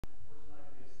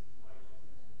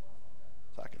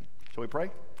Shall we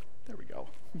pray? There we go.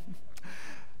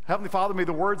 Heavenly Father, may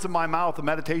the words of my mouth, the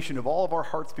meditation of all of our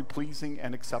hearts be pleasing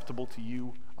and acceptable to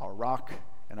you, our rock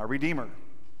and our Redeemer.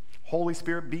 Holy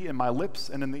Spirit, be in my lips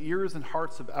and in the ears and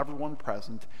hearts of everyone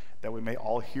present, that we may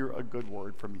all hear a good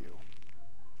word from you.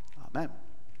 Amen.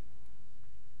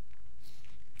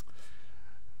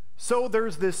 So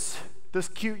there's this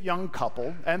cute young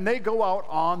couple, and they go out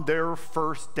on their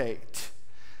first date.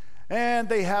 And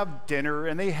they have dinner,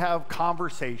 and they have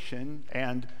conversation,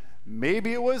 and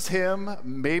maybe it was him,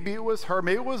 maybe it was her,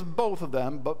 maybe it was both of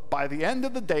them, but by the end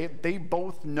of the date, they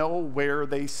both know where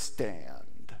they stand.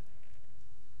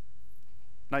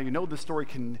 Now, you know the story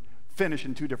can finish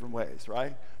in two different ways,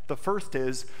 right? The first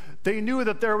is, they knew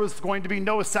that there was going to be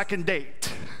no second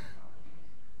date.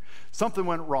 Something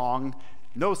went wrong,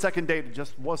 no second date, it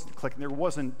just wasn't clicking. There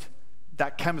wasn't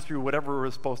that chemistry or whatever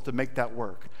was supposed to make that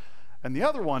work. And the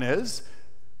other one is,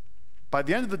 by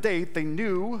the end of the date, they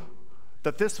knew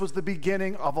that this was the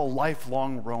beginning of a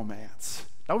lifelong romance.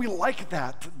 Now, we like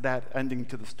that ending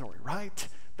to the story, right?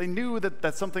 They knew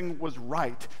that something was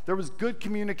right. There was good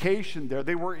communication there.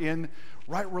 They were in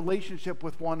right relationship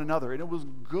with one another, and it was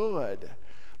good.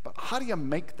 But how do you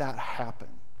make that happen?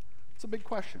 It's a big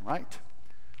question, right?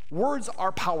 Words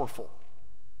are powerful.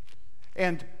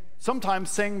 And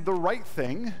sometimes saying the right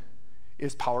thing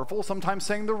is powerful. Sometimes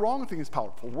saying the wrong thing is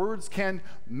powerful. Words can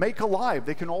make alive.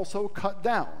 They can also cut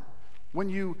down. When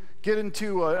you get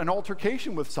into an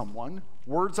altercation with someone,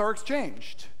 words are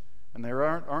exchanged, and they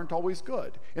aren't always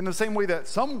good. In the same way that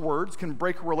some words can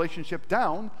break a relationship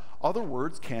down, other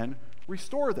words can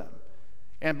restore them.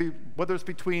 And whether it's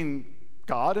between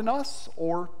God and us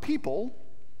or people,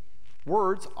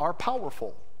 words are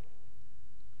powerful.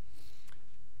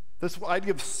 This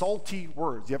idea of salty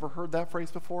words, you ever heard that phrase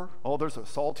before? Oh, there's a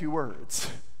salty words.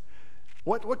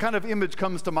 What kind of image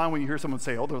comes to mind when you hear someone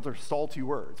say, oh, those are salty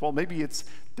words? Well, maybe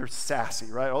they're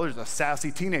sassy, right? Oh, there's a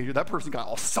sassy teenager. That person got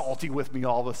all salty with me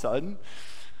all of a sudden.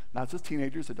 Not just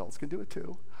teenagers, adults can do it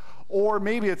too. Or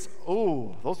maybe it's,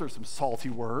 oh, those are some salty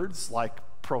words, like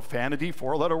profanity,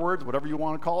 four-letter words, whatever you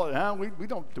want to call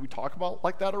it. Do we talk about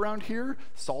like that around here?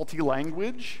 Salty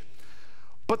language.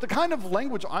 But the kind of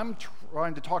language I'm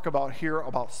trying to talk about here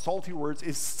about salty words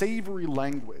is savory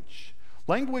language.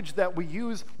 Language that we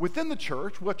use within the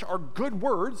church, which are good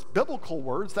words, biblical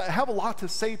words, that have a lot to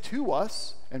say to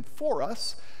us and for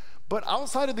us, but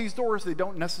outside of these doors, they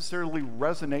don't necessarily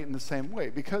resonate in the same way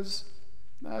because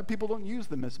people don't use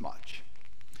them as much.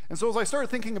 And so as I started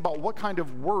thinking about what kind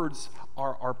of words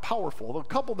are powerful,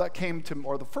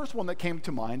 the first one that came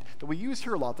to mind that we use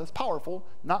here a lot that's powerful,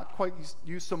 not quite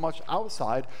used so much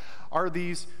outside, are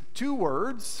these two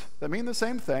words that mean the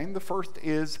same thing. The first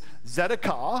is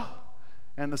zedekah,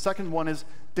 and the second one is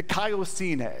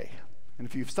dikaiosine. And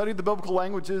if you've studied the biblical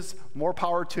languages, more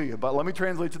power to you. But let me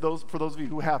translate for those of you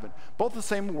who haven't. Both the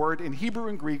same word in Hebrew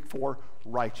and Greek for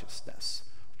righteousness.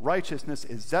 Righteousness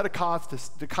is zedekah,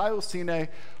 dikaiosine,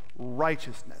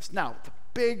 righteousness. Now, the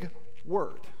big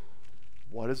word.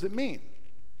 What does it mean?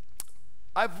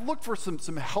 I've looked for some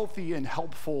healthy and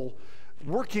helpful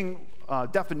working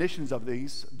definitions of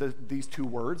these two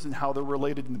words and how they're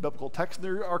related in the biblical text.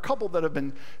 There are a couple that have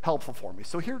been helpful for me.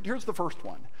 So here's the first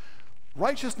one.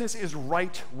 Righteousness is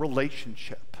right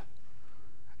relationship.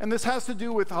 And this has to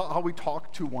do with how we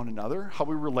talk to one another, how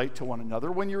we relate to one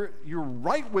another. When you're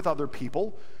right with other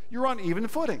people, you're on even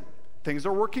footing. Things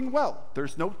are working well.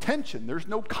 There's no tension. There's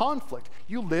no conflict.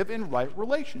 You live in right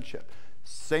relationship.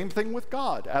 Same thing with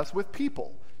God as with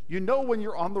people. You know when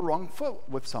you're on the wrong foot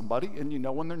with somebody, and you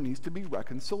know when there needs to be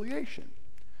reconciliation.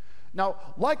 Now,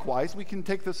 likewise, we can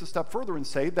take this a step further and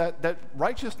say that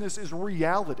righteousness is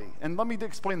reality. And let me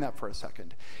explain that for a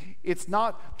second. It's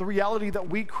not the reality that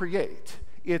we create.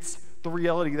 It's the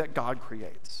reality that God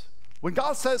creates. When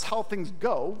God says how things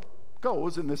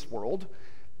goes in this world,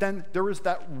 then there is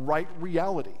that right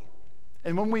reality.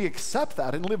 And when we accept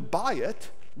that and live by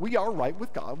it, we are right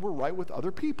with God, we're right with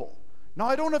other people. Now,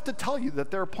 I don't have to tell you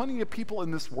that there are plenty of people in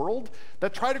this world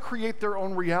that try to create their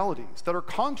own realities that are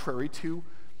contrary to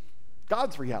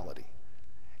God's reality.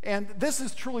 And this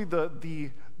is truly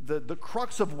the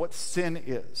crux of what sin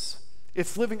is.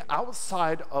 It's living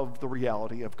outside of the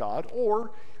reality of God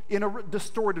or in a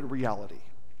distorted reality.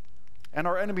 And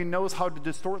our enemy knows how to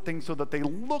distort things so that they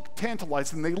look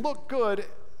tantalizing, they look good,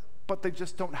 but they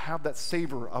just don't have that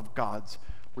savor of God's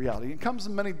reality. It comes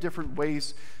in many different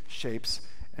ways, shapes,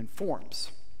 and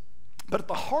forms. But at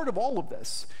the heart of all of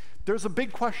this, there's a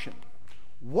big question.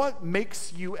 What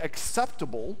makes you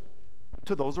acceptable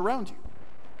to those around you?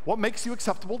 What makes you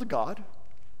acceptable to God?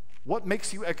 What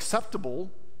makes you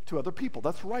acceptable to other people?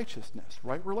 That's righteousness,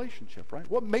 right relationship, right?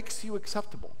 What makes you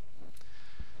acceptable?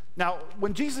 Now,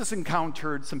 when Jesus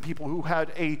encountered some people who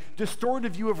had a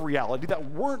distorted view of reality,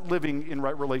 that weren't living in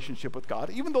right relationship with God,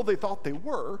 even though they thought they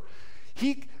were,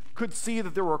 he could see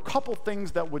that there were a couple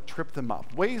things that would trip them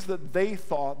up, ways that they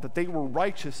thought that they were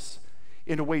righteous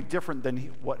in a way different than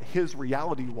what his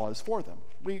reality was for them.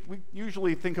 We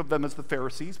usually think of them as the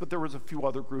Pharisees, but there was a few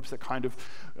other groups that kind of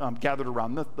gathered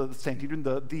around the Sanhedrin,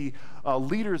 the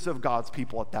leaders of God's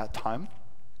people at that time.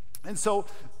 And so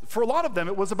for a lot of them,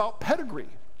 it was about pedigree.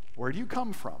 Where do you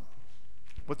come from?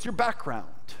 What's your background?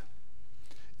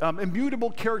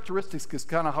 Immutable characteristics is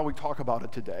kind of how we talk about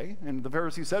it today. And the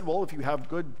Pharisees said, well, if you have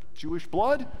good Jewish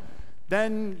blood,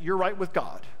 then you're right with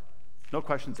God. No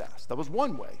questions asked. That was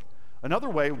one way. Another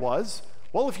way was,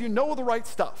 well, if you know the right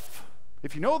stuff,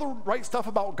 if you know the right stuff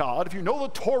about God, if you know the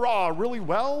Torah really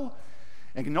well,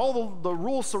 and you know the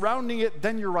rules surrounding it,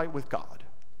 then you're right with God.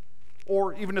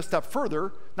 Or even a step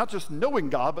further, not just knowing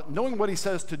God, but knowing what he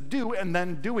says to do and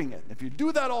then doing it. If you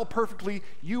do that all perfectly,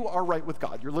 you are right with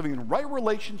God. You're living in right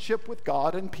relationship with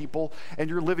God and people, and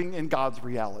you're living in God's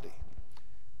reality.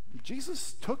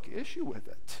 Jesus took issue with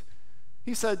it.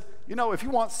 He said, you know, if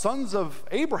you want sons of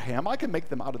Abraham, I can make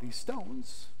them out of these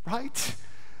stones, right?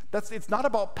 It's not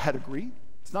about pedigree.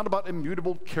 It's not about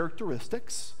immutable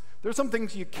characteristics. There's some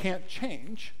things you can't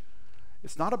change.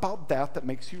 It's not about that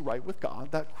makes you right with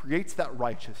God, that creates that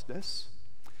righteousness.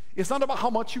 It's not about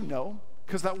how much you know,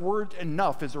 because that word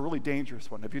enough is a really dangerous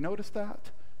one. Have you noticed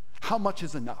that? How much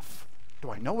is enough?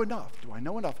 Do I know enough? Do I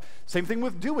know enough? Same thing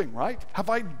with doing, right? Have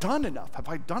I done enough? Have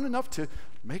I done enough to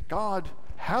make God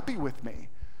happy with me?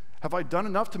 Have I done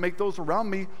enough to make those around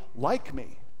me like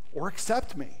me or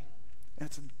accept me? And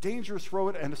it's a dangerous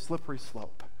road and a slippery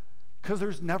slope, because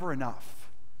there's never enough.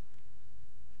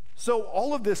 So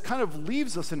all of this kind of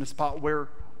leaves us in a spot where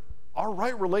our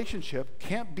right relationship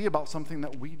can't be about something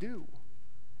that we do.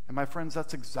 And my friends,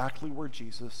 that's exactly where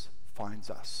Jesus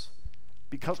finds us,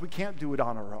 because we can't do it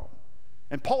on our own.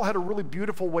 And Paul had a really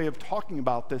beautiful way of talking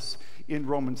about this in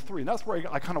Romans 3. And that's where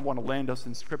I kind of want to land us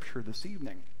in Scripture this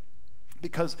evening.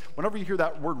 Because whenever you hear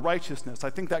that word righteousness, I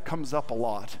think that comes up a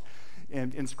lot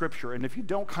in Scripture. And if you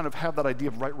don't kind of have that idea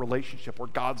of right relationship or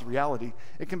God's reality,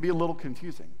 it can be a little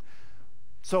confusing.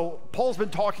 So Paul's been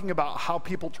talking about how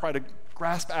people try to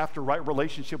grasp after right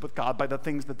relationship with God by the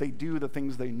things that they do, the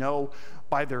things they know,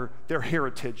 by their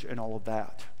heritage and all of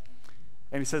that.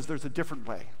 And he says there's a different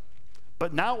way.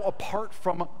 But now, apart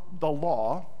from the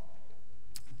law,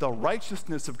 the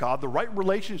righteousness of God, the right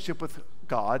relationship with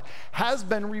God, has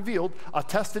been revealed,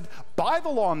 attested by the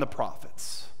law and the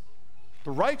prophets.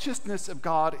 The righteousness of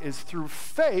God is through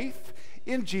faith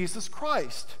in Jesus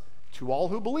Christ, to all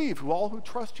who believe, to all who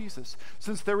trust Jesus,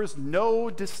 since there is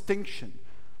no distinction.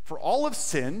 For all have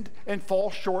sinned and fall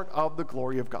short of the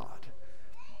glory of God.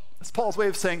 That's Paul's way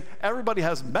of saying everybody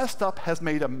has messed up, has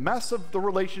made a mess of the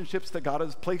relationships that God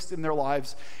has placed in their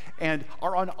lives, and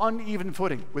are on uneven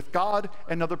footing with God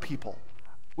and other people.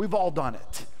 We've all done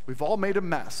it. We've all made a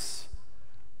mess.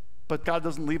 But God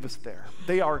doesn't leave us there.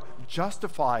 They are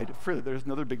justified freely. There's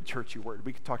another big churchy word.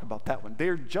 We could talk about that one. They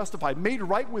are justified, made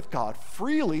right with God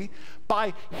freely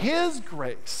by his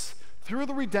grace through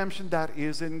the redemption that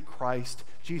is in Christ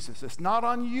Jesus. It's not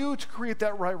on you to create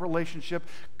that right relationship.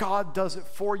 God does it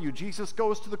for you. Jesus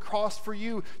goes to the cross for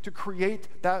you to create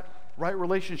that right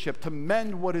relationship, to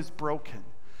mend what is broken.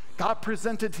 God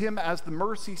presented him as the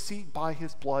mercy seat by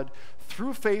his blood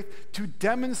through faith to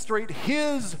demonstrate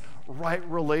his right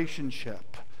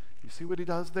relationship. You see what he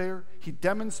does there? He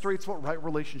demonstrates what right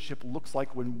relationship looks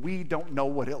like when we don't know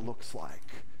what it looks like.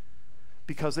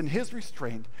 Because in his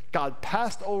restraint, God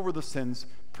passed over the sins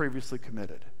previously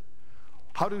committed.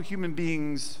 How do human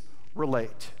beings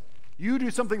relate? You do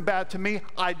something bad to me,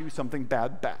 I do something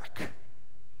bad back.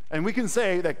 And we can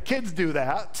say that kids do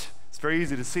that. It's very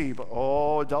easy to see, but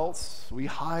adults, we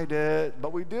hide it,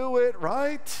 but we do it,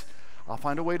 right? I'll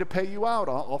find a way to pay you out.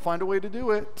 I'll find a way to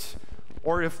do it.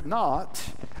 Or if not,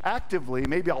 actively,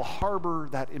 maybe I'll harbor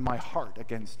that in my heart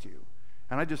against you,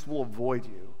 and I just will avoid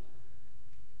you.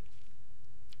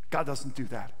 God doesn't do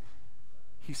that.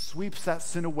 He sweeps that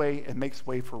sin away and makes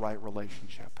way for right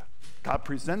relationship. God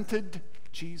presented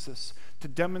Jesus to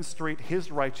demonstrate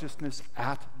his righteousness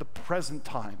at the present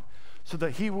time so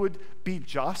that he would be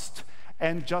just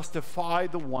and justify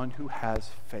the one who has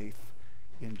faith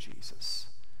in Jesus.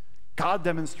 God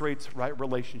demonstrates right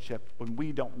relationship when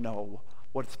we don't know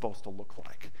what it's supposed to look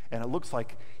like. And it looks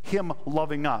like him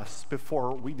loving us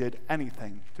before we did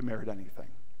anything to merit anything.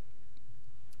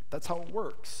 That's how it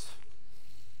works.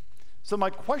 So my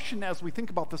question as we think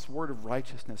about this word of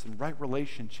righteousness and right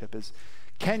relationship is,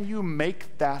 can you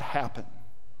make that happen?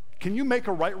 Can you make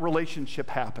a right relationship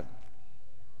happen?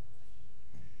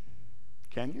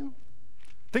 Can you?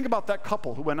 Think about that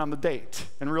couple who went on the date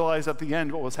and realized at the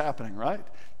end what was happening, right?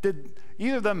 Did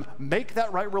either of them make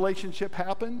that right relationship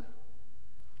happen?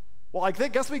 Well, I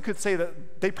guess we could say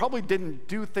that they probably didn't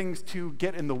do things to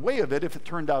get in the way of it if it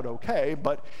turned out okay,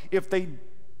 but if they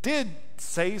did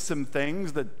say some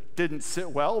things that didn't sit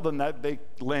well, then that they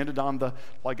landed on the,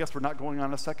 well, I guess we're not going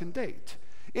on a second date.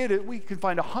 We can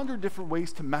find 100 different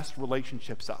ways to mess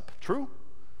relationships up. True?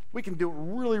 We can do it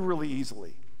really, really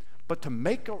easily. But to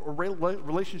make a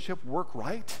relationship work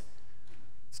right,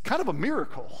 it's kind of a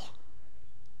miracle.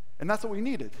 And that's what we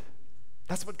needed.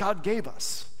 That's what God gave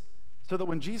us. So that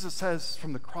when Jesus says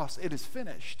from the cross, it is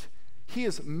finished, he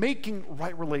is making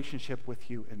right relationship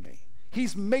with you and me.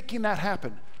 He's making that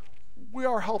happen. We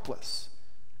are helpless.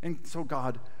 And so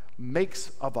God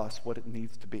makes of us what it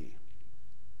needs to be.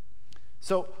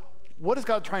 So what is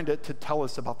God trying to tell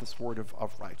us about this word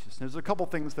of righteousness? There's a couple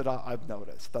things that I've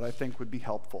noticed that I think would be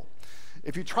helpful.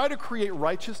 If you try to create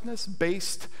righteousness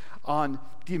based on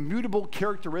the immutable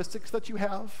characteristics that you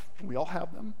have, and we all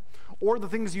have them, or the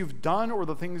things you've done or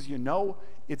the things you know,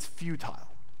 it's futile.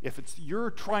 If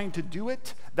you're trying to do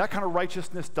it, that kind of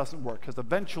righteousness doesn't work because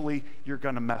eventually you're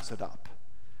going to mess it up.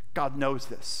 God knows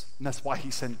this, and that's why he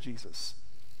sent Jesus.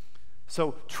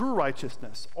 So true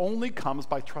righteousness only comes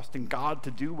by trusting God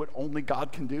to do what only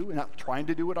God can do and not trying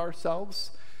to do it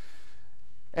ourselves,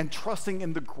 and trusting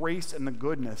in the grace and the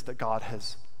goodness that God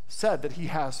has said that he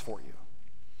has for you.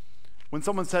 When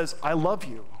someone says, I love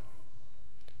you,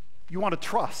 you want to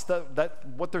trust that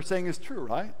what they're saying is true,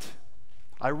 right?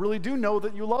 I really do know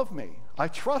that you love me. I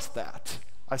trust that.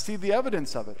 I see the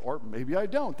evidence of it, or maybe I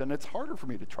don't, and it's harder for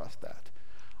me to trust that.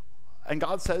 And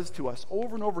God says to us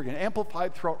over and over again,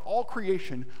 amplified throughout all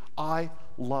creation, I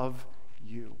love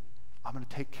you. I'm going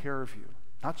to take care of you,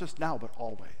 not just now, but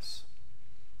always.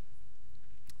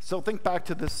 So think back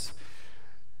to this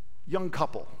young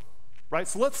couple. Right?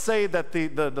 So let's say that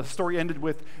the story ended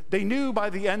with, they knew by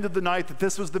the end of the night that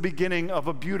this was the beginning of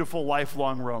a beautiful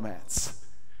lifelong romance.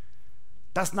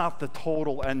 That's not the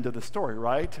total end of the story,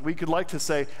 right? We could like to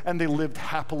say, and they lived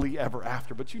happily ever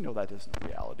after, but you know that isn't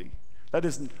reality. That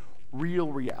isn't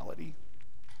real reality.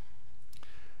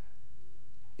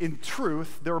 In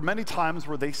truth, there were many times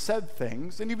where they said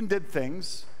things and even did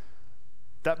things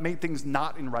that made things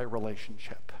not in right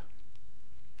relationship.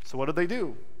 So what did they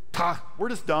do? We're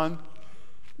just done.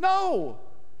 No,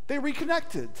 they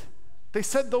reconnected. They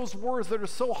said those words that are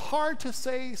so hard to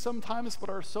say sometimes, but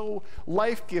are so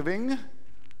life-giving.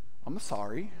 I'm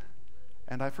sorry,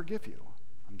 and I forgive you.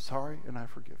 I'm sorry, and I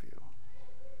forgive you.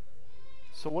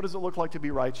 So what does it look like to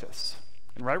be righteous?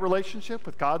 In right relationship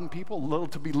with God and people,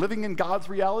 to be living in God's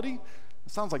reality?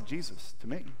 It sounds like Jesus to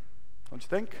me. Don't you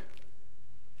think?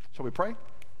 Shall we pray?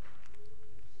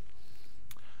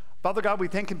 Father God, we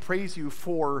thank and praise you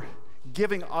for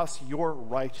giving us your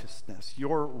righteousness,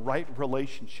 your right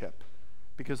relationship.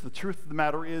 Because the truth of the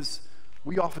matter is,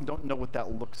 we often don't know what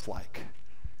that looks like.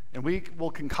 And we will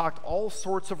concoct all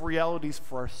sorts of realities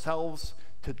for ourselves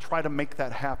to try to make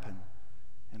that happen.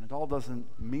 And it all doesn't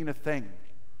mean a thing.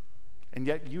 And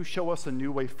yet you show us a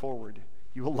new way forward.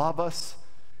 You love us,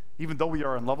 even though we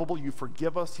are unlovable. You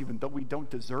forgive us, even though we don't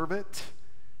deserve it.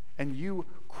 And you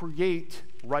create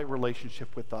right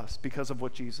relationship with us because of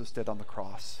what Jesus did on the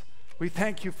cross. We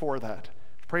thank you for that.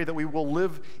 Pray that we will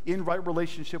live in right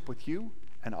relationship with you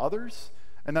and others,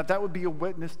 and that would be a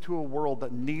witness to a world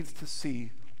that needs to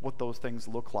see what those things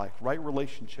look like. Right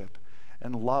relationship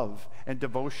and love and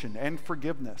devotion and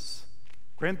forgiveness.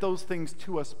 Grant those things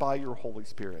to us by your Holy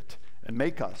Spirit and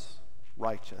make us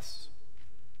righteous.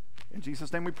 In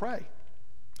Jesus' name we pray.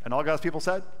 And all God's people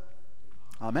said,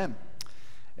 Amen.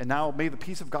 And now may the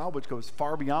peace of God, which goes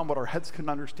far beyond what our heads can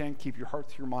understand, keep your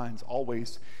hearts, your minds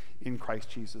always in Christ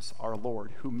Jesus our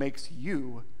Lord, who makes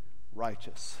you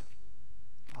righteous.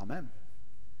 Amen.